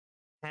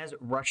Has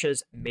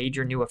Russia's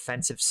major new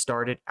offensive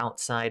started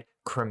outside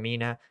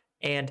Kreminna?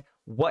 And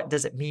what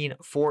does it mean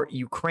for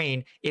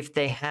Ukraine if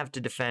they have to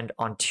defend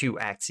on two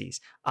axes?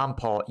 I'm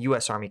Paul,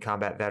 U.S. Army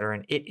combat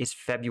veteran. It is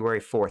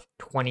February 4th,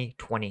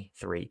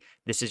 2023.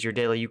 This is your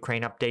daily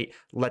Ukraine update.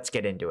 Let's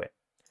get into it.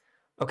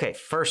 Okay,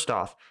 first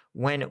off,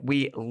 when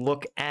we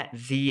look at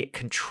the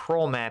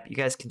control map, you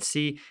guys can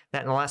see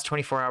that in the last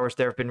 24 hours,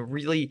 there have been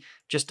really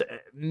just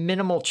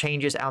minimal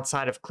changes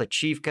outside of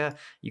Klitschivka.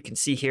 You can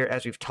see here,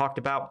 as we've talked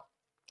about,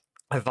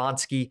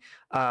 Ivansky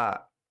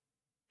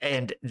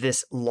and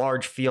this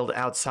large field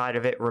outside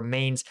of it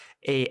remains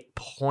a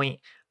point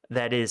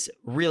that is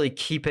really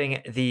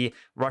keeping the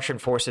Russian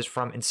forces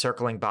from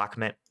encircling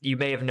Bakhmut. You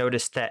may have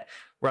noticed that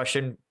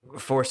Russian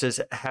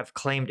forces have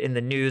claimed in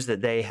the news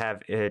that they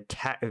have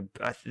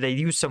they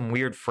use some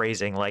weird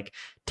phrasing like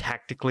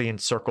tactically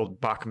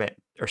encircled Bakhmut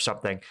or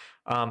something.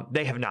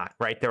 They have not,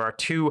 right? There are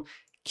two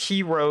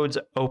key roads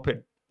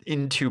open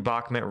into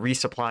Bakhmut,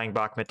 resupplying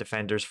Bakhmut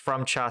defenders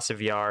from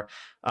Chasiv Yar.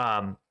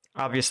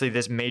 Obviously,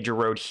 this major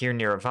road here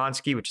near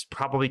Ivansky, which is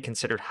probably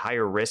considered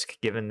higher risk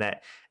given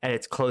that at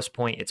its close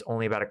point, it's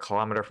only about a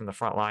kilometer from the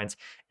front lines.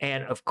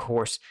 And of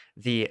course,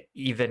 the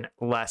even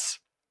less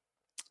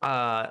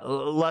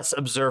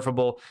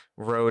observable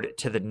road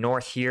to the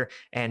north here.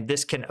 And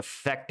this can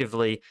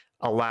effectively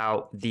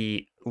allow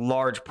the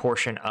large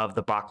portion of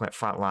the Bakhmut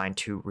front line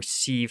to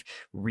receive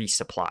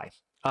resupply.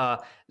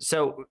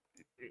 So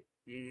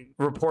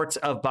reports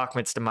of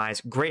Bakhmut's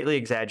demise greatly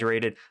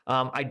exaggerated.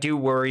 I do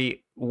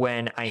worry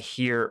when I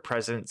hear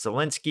President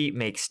Zelensky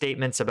make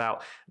statements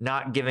about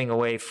not giving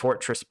away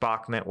Fortress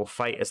Bakhmut. We'll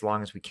fight as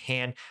long as we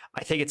can.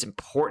 I think it's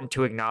important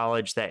to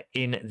acknowledge that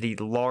in the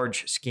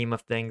large scheme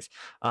of things,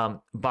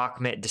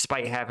 Bakhmut,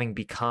 despite having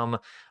become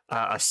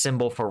a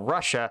symbol for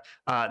Russia,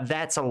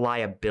 that's a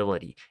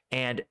liability.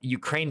 And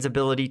Ukraine's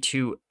ability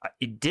to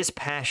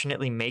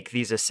dispassionately make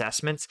these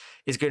assessments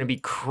is going to be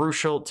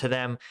crucial to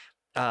them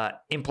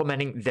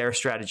implementing their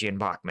strategy in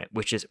Bakhmut,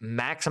 which is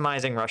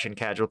maximizing Russian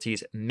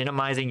casualties,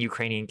 minimizing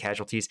Ukrainian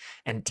casualties,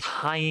 and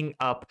tying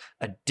up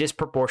a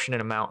disproportionate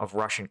amount of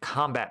Russian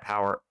combat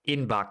power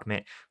in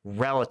Bakhmut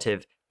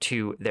relative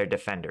to their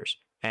defenders.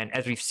 And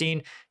as we've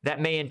seen, that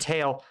may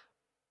entail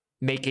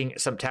making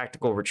some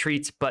tactical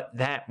retreats, but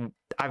that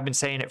I've been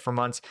saying it for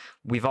months.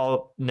 We've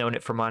all known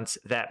it for months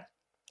that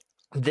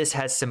this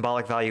has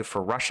symbolic value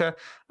for Russia,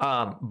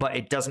 but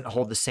it doesn't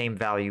hold the same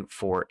value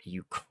for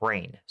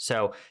Ukraine.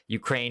 So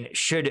Ukraine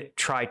should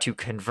try to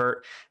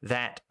convert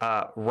that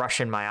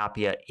Russian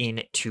myopia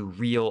into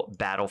real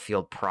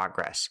battlefield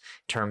progress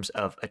in terms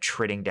of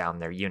attriting down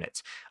their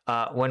units.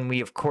 When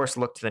we, of course,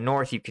 look to the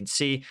north, you can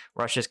see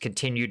Russia's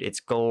continued its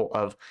goal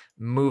of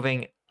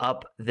moving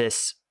up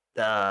this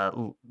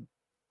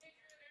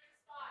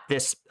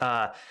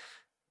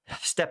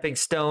stepping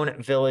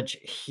stone village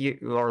here,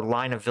 or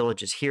line of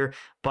villages here,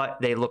 but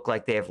they look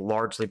like they have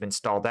largely been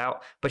stalled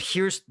out. But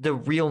here's the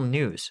real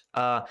news,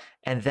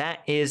 and that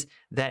is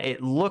that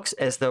it looks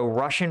as though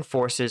Russian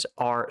forces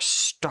are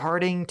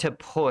starting to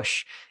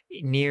push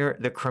near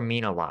the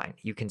Kreminna line.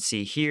 You can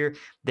see here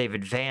they've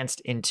advanced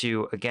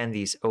into, again,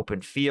 these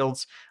open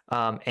fields,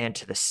 and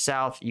to the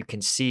south you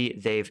can see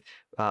they've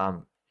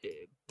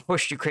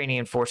pushed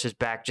Ukrainian forces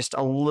back just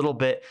a little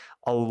bit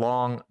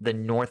along the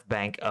north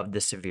bank of the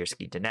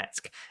Seversky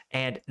Donetsk.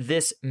 And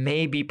this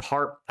may be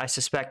part, I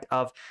suspect,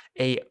 of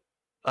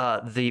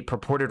the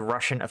purported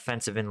Russian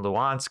offensive in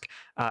Luhansk.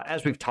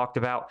 As we've talked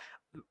about,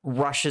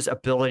 Russia's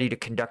ability to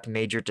conduct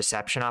major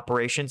deception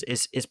operations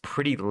is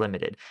pretty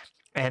limited.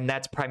 And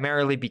that's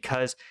primarily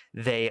because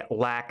they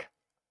lack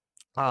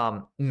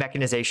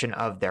mechanization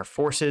of their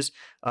forces,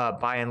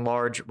 by and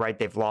large, right?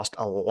 They've lost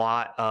a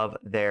lot of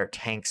their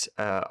tanks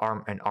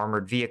and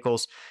armored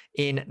vehicles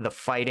in the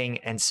fighting.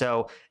 And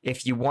so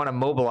if you want to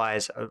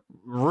mobilize,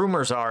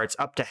 rumors are it's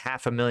up to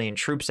 500,000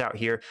 troops out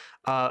here.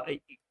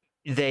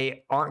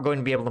 They aren't going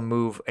to be able to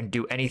move and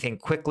do anything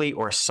quickly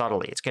or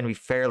subtly. It's going to be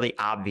fairly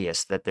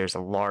obvious that there's a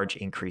large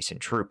increase in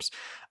troops.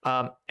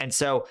 And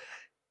so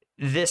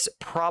this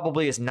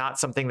probably is not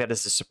something that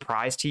is a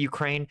surprise to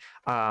Ukraine.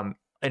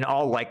 In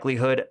all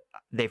likelihood,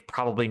 they've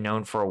probably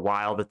known for a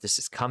while that this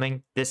is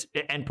coming. This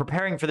and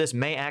preparing for this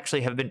may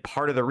actually have been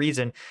part of the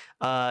reason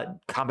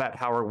combat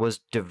power was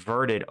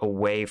diverted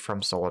away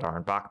from Soledar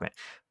and Bakhmut.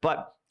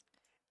 But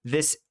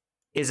this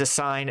is a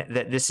sign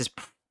that this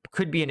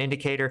could be an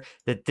indicator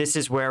that this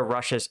is where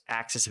Russia's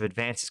axis of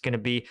advance is going to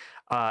be.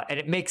 And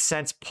it makes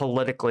sense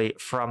politically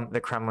from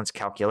the Kremlin's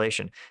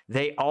calculation.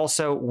 They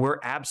also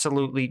were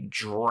absolutely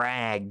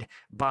dragged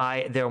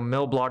by their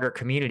mill blogger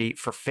community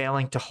for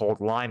failing to hold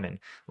Lyman.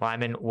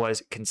 Lyman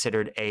was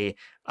considered a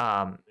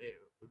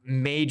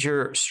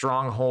major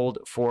stronghold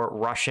for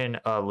Russian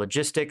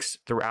logistics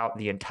throughout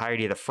the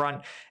entirety of the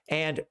front.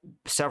 And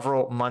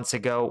several months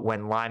ago,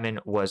 when Lyman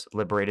was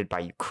liberated by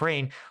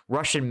Ukraine,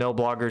 Russian mill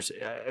bloggers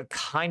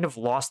kind of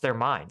lost their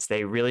minds.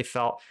 They really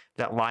felt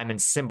that Lyman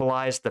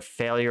symbolized the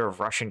failure of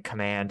Russian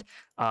command.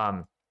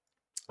 And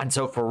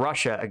so for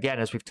Russia, again,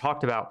 as we've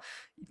talked about,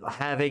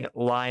 having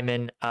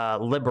Lyman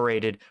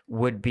liberated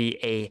would be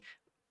a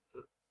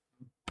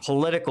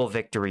political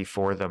victory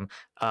for them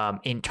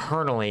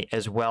internally,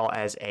 as well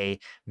as a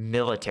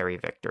military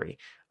victory.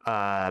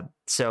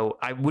 So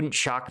I wouldn't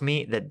shock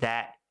me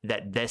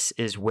that this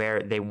is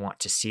where they want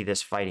to see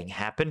this fighting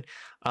happen.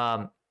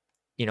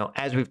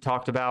 As we've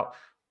talked about,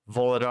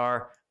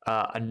 Volodar,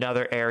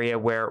 another area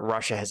where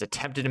Russia has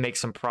attempted to make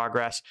some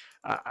progress.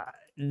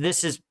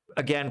 This is,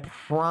 again,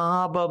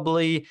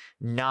 probably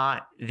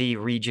not the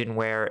region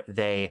where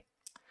they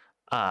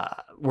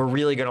were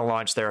really going to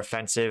launch their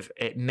offensive.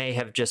 It may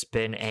have just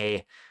been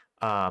a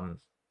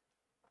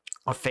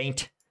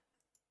feint,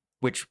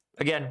 which,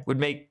 again, would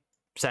make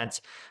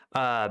sense.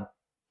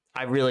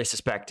 I really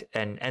suspect,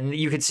 and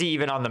you can see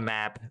even on the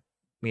map,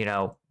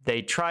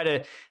 they try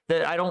to,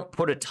 I don't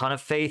put a ton of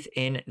faith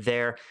in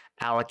their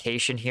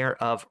allocation here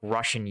of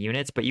Russian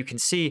units, but you can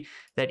see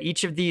that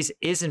each of these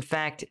is in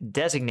fact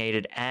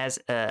designated as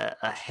a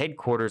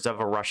headquarters of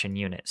a Russian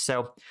unit.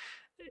 So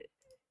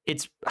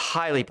it's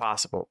highly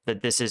possible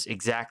that this is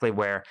exactly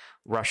where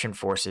Russian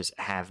forces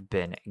have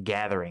been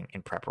gathering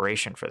in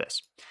preparation for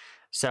this.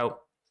 So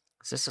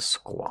is this a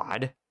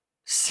squad?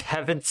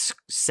 Seventh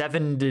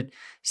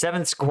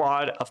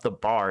squad of the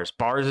Bars.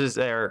 Bars is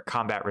their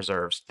combat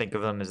reserves. Think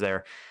of them as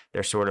their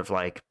sort of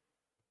like,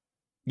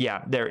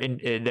 they're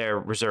in their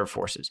reserve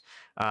forces.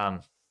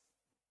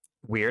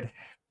 Weird,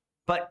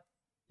 but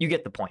you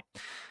get the point.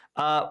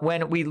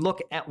 When we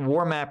look at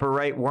War Mapper,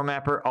 right? War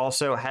Mapper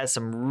also has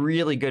some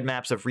really good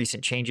maps of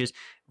recent changes.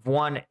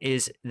 One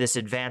is this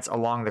advance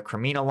along the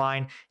Kreminna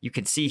line. You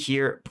can see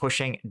here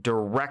pushing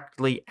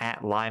directly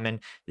at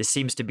Lyman. This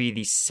seems to be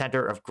the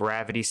center of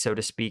gravity, so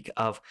to speak,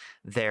 of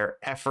their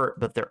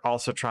effort, but they're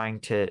also trying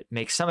to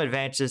make some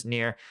advances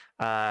near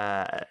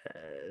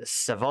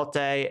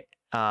Savote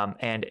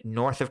and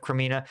north of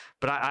Kreminna.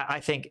 But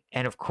I think,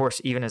 and of course,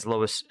 even as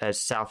low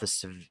as south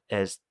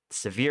as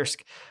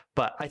Seversk.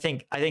 But I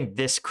think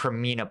this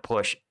Kreminna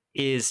push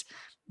is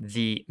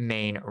the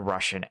main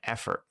Russian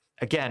effort.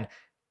 Again,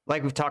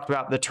 like we've talked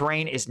about, the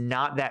terrain is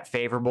not that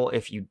favorable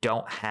if you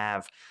don't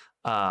have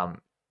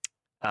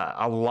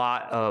a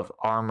lot of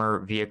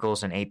armor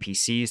vehicles and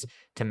APCs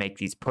to make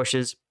these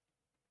pushes.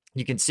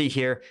 You can see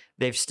here,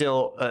 they've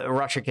still,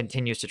 Russia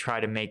continues to try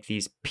to make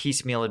these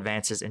piecemeal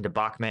advances into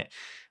Bakhmut.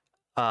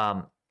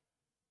 And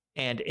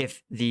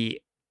if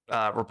the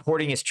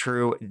reporting is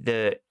true,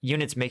 the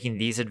units making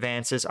these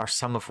advances are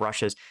some of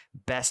Russia's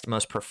best,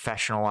 most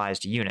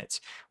professionalized units,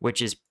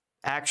 which is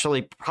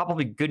actually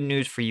probably good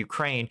news for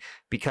Ukraine,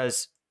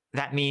 because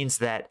that means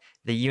that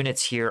the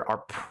units here are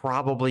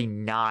probably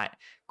not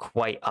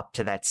quite up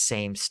to that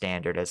same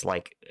standard as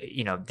their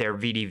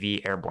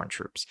VDV airborne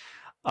troops.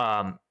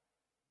 And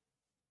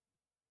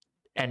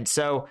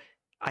so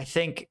I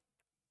think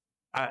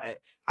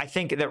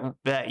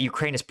that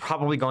Ukraine is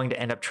probably going to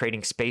end up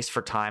trading space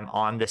for time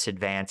on this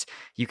advance.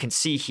 You can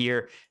see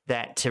here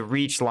that to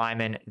reach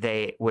Lyman,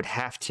 they would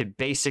have to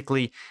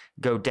basically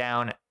go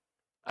down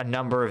a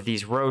number of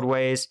these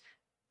roadways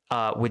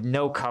with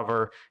no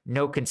cover,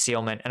 no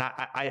concealment. And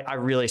I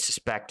really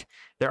suspect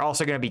they're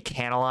also going to be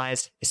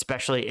canalized,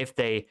 especially if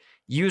they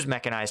use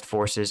mechanized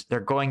forces. They're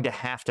going to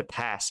have to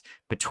pass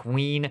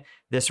between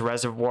this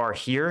reservoir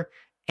here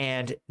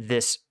and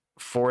this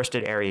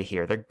forested area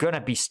here. They're going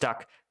to be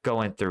stuck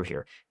going through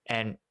here.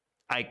 And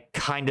I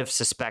kind of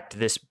suspect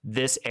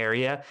this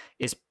area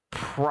is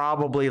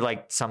probably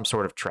like some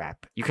sort of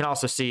trap. You can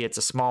also see it's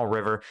a small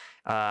river,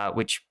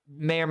 which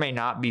may or may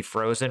not be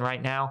frozen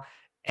right now.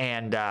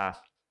 And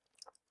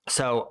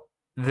so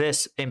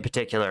this in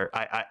particular,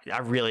 I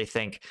really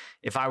think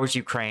if I was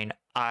Ukraine,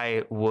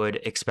 I would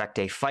expect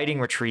a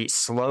fighting retreat,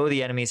 slow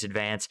the enemy's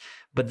advance,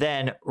 but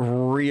then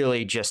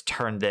really just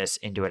turn this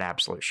into an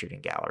absolute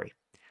shooting gallery.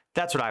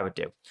 That's what I would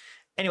do.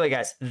 Anyway,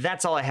 guys,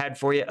 that's all I had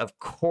for you. Of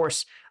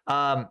course,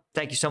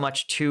 thank you so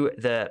much to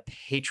the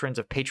patrons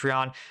of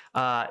Patreon.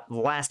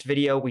 Last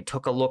video, we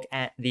took a look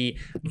at the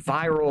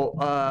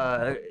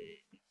viral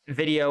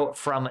video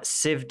from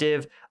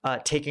Civdiv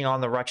taking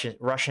on the Russian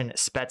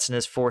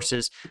Spetsnaz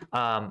forces.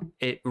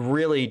 It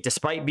really,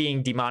 despite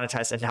being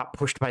demonetized and not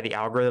pushed by the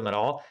algorithm at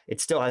all, it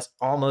still has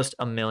almost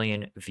 1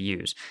 million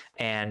views.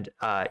 And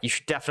you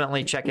should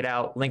definitely check it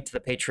out. Link to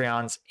the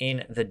Patreons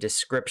in the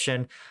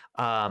description.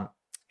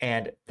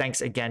 And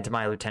thanks again to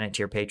my Lieutenant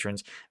tier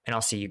patrons, and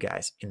I'll see you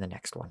guys in the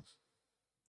next one.